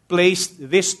placed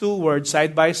these two words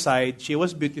side by side. She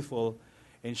was beautiful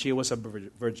and she was a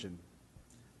virgin.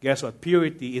 Guess what?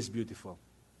 Purity is beautiful.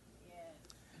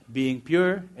 Being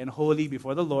pure and holy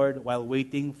before the Lord while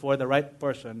waiting for the right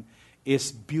person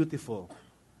is beautiful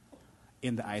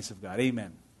in the eyes of God.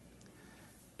 Amen.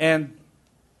 And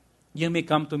you may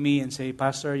come to me and say,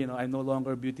 Pastor, I'm no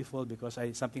longer beautiful because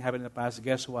something happened in the past.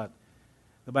 Guess what?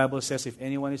 The Bible says if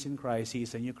anyone is in Christ, he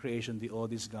is a new creation. The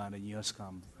old is gone and new has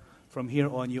come. From here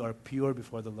on, you are pure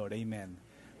before the Lord. Amen.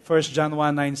 1 John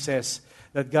 1:9 says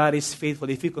that God is faithful.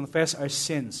 If we confess our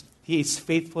sins, He is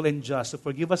faithful and just to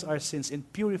forgive us our sins and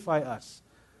purify us.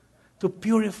 To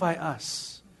purify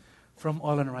us from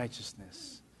all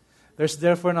unrighteousness. There's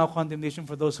therefore now condemnation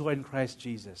for those who are in Christ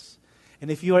Jesus. And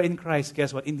if you are in Christ,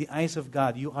 guess what? In the eyes of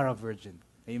God, you are a virgin.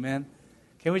 Amen?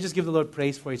 Can we just give the Lord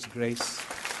praise for His grace?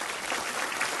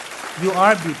 You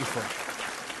are beautiful.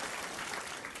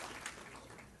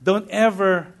 Don't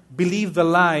ever believe the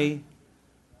lie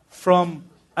from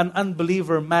an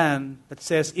unbeliever man that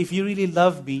says, if you really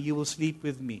love me, you will sleep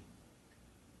with me.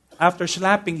 After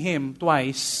slapping him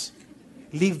twice,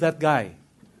 leave that guy.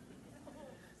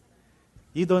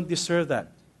 You don't deserve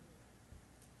that.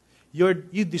 You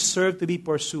deserve to be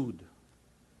pursued.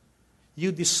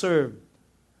 You deserve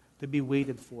to be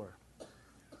waited for.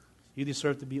 You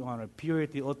deserve to be honored.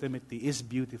 Purity ultimately is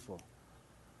beautiful.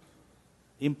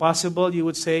 Impossible, you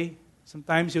would say.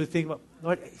 Sometimes you would think,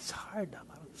 Lord, it's hard.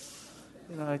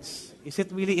 Is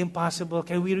it really impossible?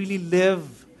 Can we really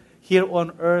live here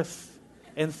on earth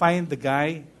and find the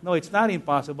guy? No, it's not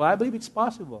impossible. I believe it's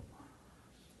possible.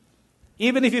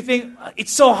 Even if you think,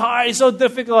 it's so hard, it's so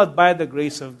difficult, by the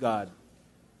grace of God,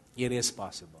 it is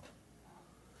possible.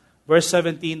 Verse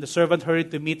 17, the servant hurried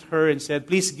to meet her and said,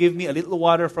 please give me a little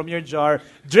water from your jar.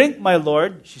 Drink, my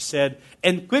lord, she said,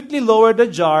 and quickly lowered the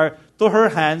jar to her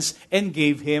hands and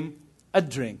gave him a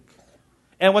drink.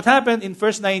 And what happened in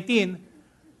verse 19,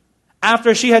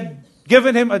 after she had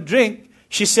given him a drink,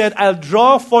 she said, I'll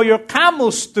draw for your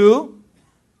camels too.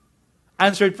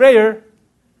 Answered prayer.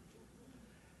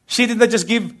 She did not just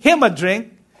give him a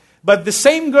drink, but the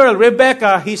same girl,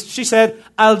 Rebecca, she said,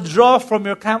 I'll draw from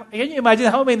your camel. Can you imagine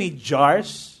how many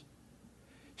jars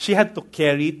she had to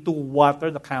carry to water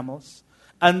the camels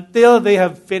until they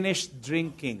have finished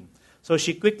drinking? So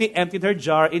she quickly emptied her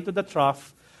jar into the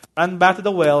trough, ran back to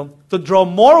the well to draw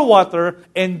more water,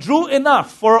 and drew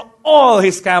enough for all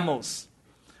his camels.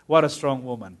 What a strong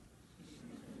woman.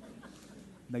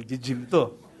 Nag-gym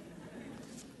to.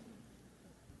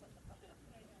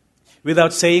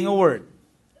 Without saying a word,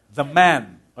 the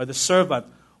man or the servant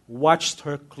watched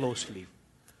her closely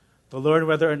to learn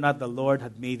whether or not the Lord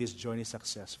had made his journey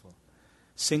successful.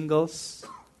 Singles,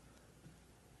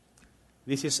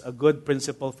 this is a good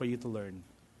principle for you to learn.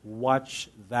 Watch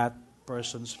that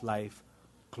person's life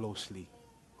closely.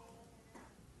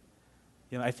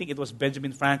 I think it was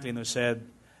Benjamin Franklin who said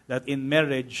that in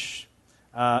marriage,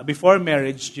 before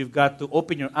marriage, you've got to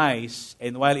open your eyes,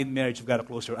 and while in marriage, you've got to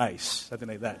close your eyes. Something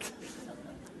like that.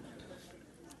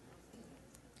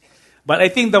 But I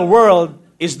think the world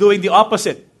is doing the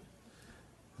opposite.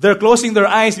 They're closing their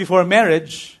eyes before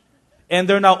marriage, and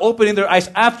they're now opening their eyes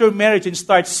after marriage and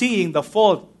start seeing the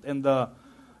fault and the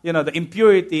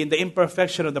impurity and the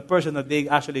imperfection of the person that they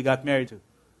actually got married to.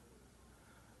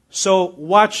 So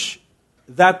watch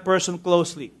that person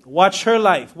closely. Watch her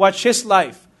life. Watch his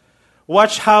life.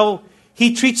 Watch how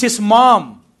he treats his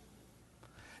mom.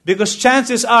 Because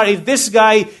chances are, if this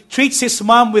guy treats his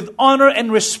mom with honor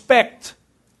and respect,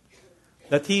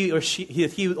 that he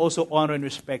would also honor and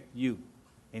respect you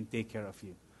and take care of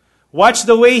you. Watch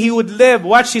the way he would live.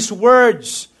 Watch his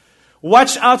words.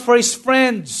 Watch out for his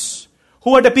friends.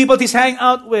 Who are the people he's hanging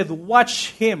out with?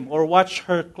 Watch him or watch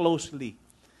her closely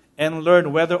and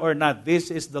learn whether or not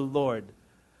this is the Lord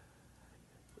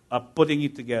putting you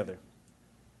together.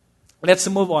 Let's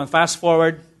move on. Fast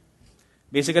forward.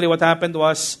 Basically what happened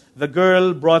was the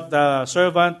girl brought the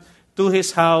servant to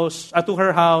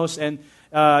her house, and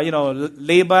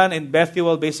Laban and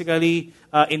Bethuel basically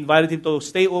invited him to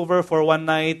stay over for one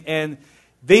night, and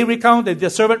the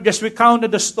servant just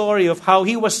recounted the story of how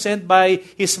he was sent by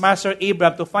his master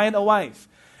Abraham to find a wife.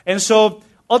 And so,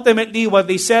 ultimately, what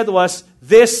they said was,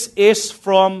 this is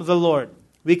from the Lord.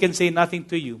 We can say nothing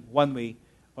to you, one way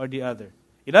or the other.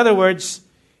 In other words,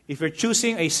 if you're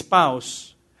choosing a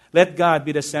spouse, let God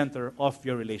be the center of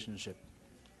your relationship.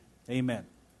 Amen.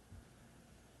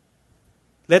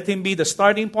 Let Him be the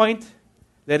starting point.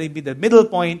 Let Him be the middle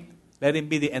point. Let Him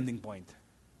be the ending point.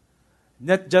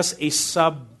 Not just a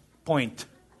sub-point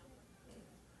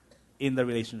in the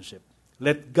relationship.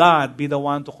 Let God be the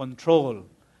one to control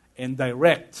and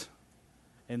direct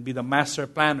and be the master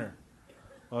planner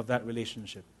of that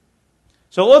relationship.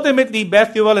 So ultimately,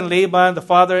 Bethuel and Laban, the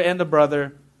father and the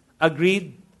brother,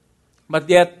 agreed, but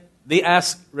yet they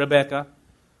asked Rebekah.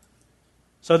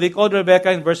 So they called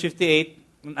Rebekah in verse 58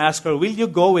 and asked her, will you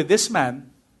go with this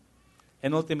man?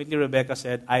 And ultimately Rebekah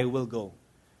said, I will go.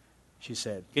 She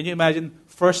said. Can you imagine?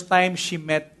 First time she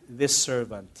met this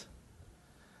servant.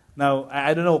 Now,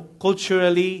 I don't know,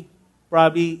 culturally,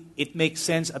 probably it makes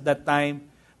sense at that time.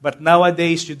 But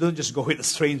nowadays, you don't just go with a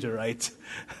stranger, right?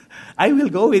 I will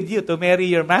go with you to marry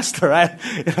your master.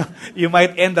 You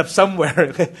might end up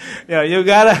somewhere. You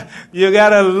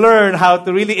gotta learn how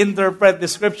to really interpret the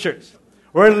scriptures.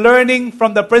 We're learning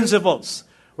from the principles.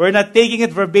 We're not taking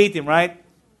it verbatim, right?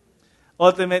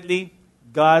 Ultimately,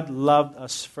 God loved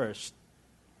us first.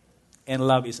 And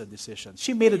love is a decision.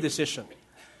 She made a decision.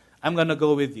 I'm going to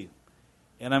go with you.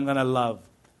 And I'm going to love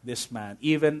this man,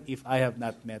 even if I have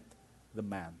not met the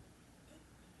man.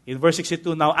 In verse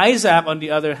 62, now Isaac, on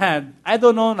the other hand, I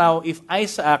don't know now if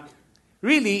Isaac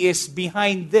really is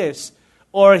behind this,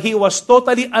 or he was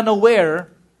totally unaware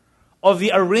of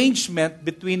the arrangement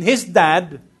between his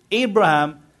dad,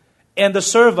 Abraham, and the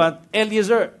servant,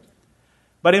 Eliezer.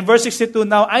 But in verse 62,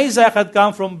 now Isaac had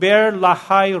come from Beer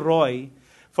Lahai Roi,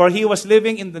 for he was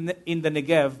living in the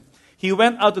Negev. He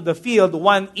went out to the field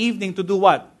one evening to do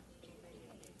what?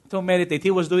 To meditate.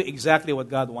 He was doing exactly what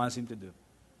God wants him to do.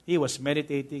 He was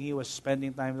meditating. He was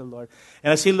spending time with the Lord.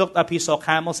 And as he looked up, he saw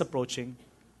camels approaching.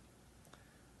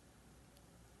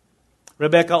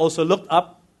 Rebekah also looked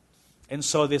up and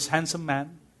saw this handsome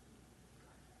man.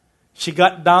 She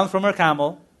got down from her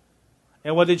camel.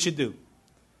 And what did she do?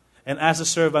 And asked the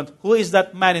servant, who is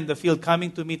that man in the field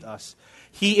coming to meet us?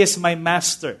 He is my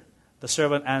master, the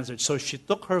servant answered. So she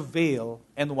took her veil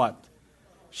and what?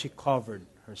 She covered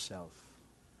herself.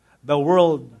 The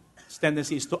world's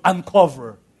tendency is to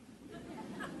uncover.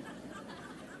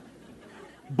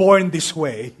 Born this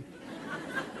way.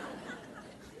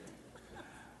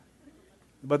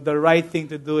 But the right thing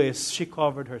to do is she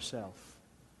covered herself.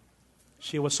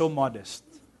 She was so modest.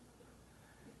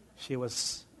 She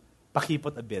was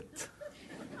pakipot a bit.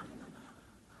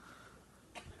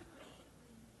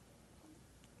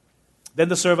 Then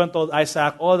the servant told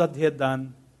Isaac all that he had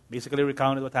done, basically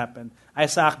recounted what happened.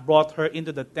 Isaac brought her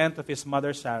into the tent of his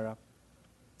mother Sarah,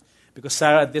 because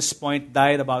Sarah at this point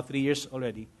died about 3 years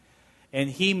already. And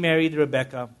he married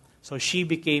Rebekah, so she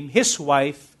became his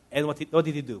wife. And what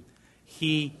did he do?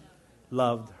 He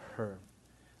loved her.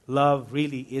 Love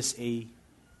really is a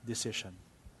decision.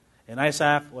 And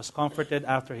Isaac was comforted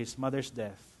after his mother's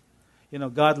death. You know,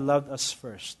 God loved us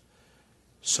first,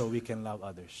 so we can love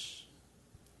others.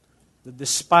 That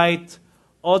despite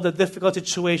all the difficult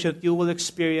situations you will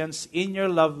experience in your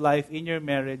love life, in your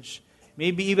marriage,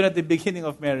 maybe even at the beginning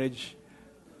of marriage,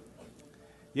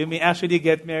 you may actually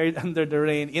get married under the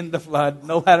rain, in the flood,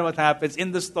 no matter what happens,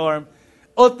 in the storm.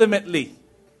 Ultimately,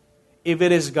 if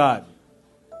it is God,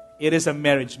 it is a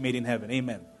marriage made in heaven.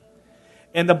 Amen.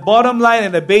 And the bottom line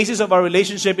and the basis of our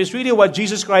relationship is really what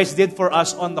Jesus Christ did for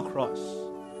us on the cross.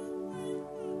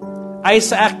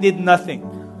 Isaac did nothing.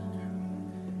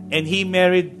 And he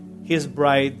married his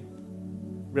bride,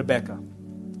 Rebekah.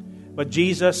 But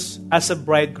Jesus, as a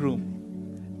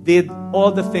bridegroom, did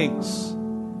all the things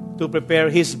to prepare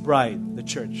his bride, the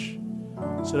church,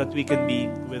 so that we can be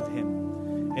with him.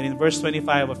 And in verse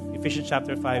 25 of Ephesians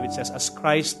chapter 5, it says, as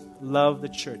Christ loved the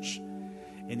church,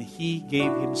 and he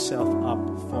gave himself up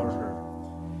for her.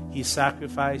 He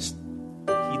sacrificed,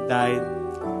 he died,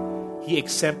 he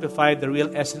exemplified the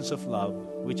real essence of love,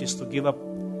 which is to give up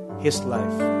his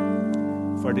life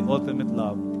for the ultimate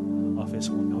love of his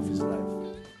life.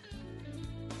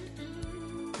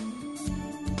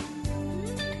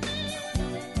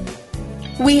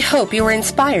 We hope you were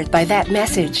inspired by that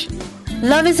message.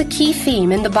 Love is a key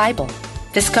theme in the Bible.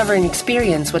 Discover and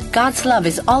experience what God's love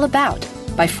is all about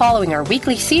by following our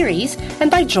weekly series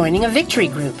and by joining a victory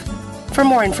group. For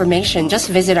more information, just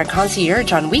visit our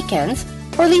concierge on weekends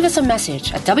or leave us a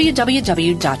message at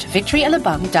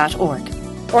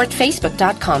www.victoryalabang.org or at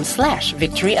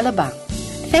facebook.com/victoryalabang.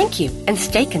 Thank you and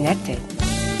stay connected.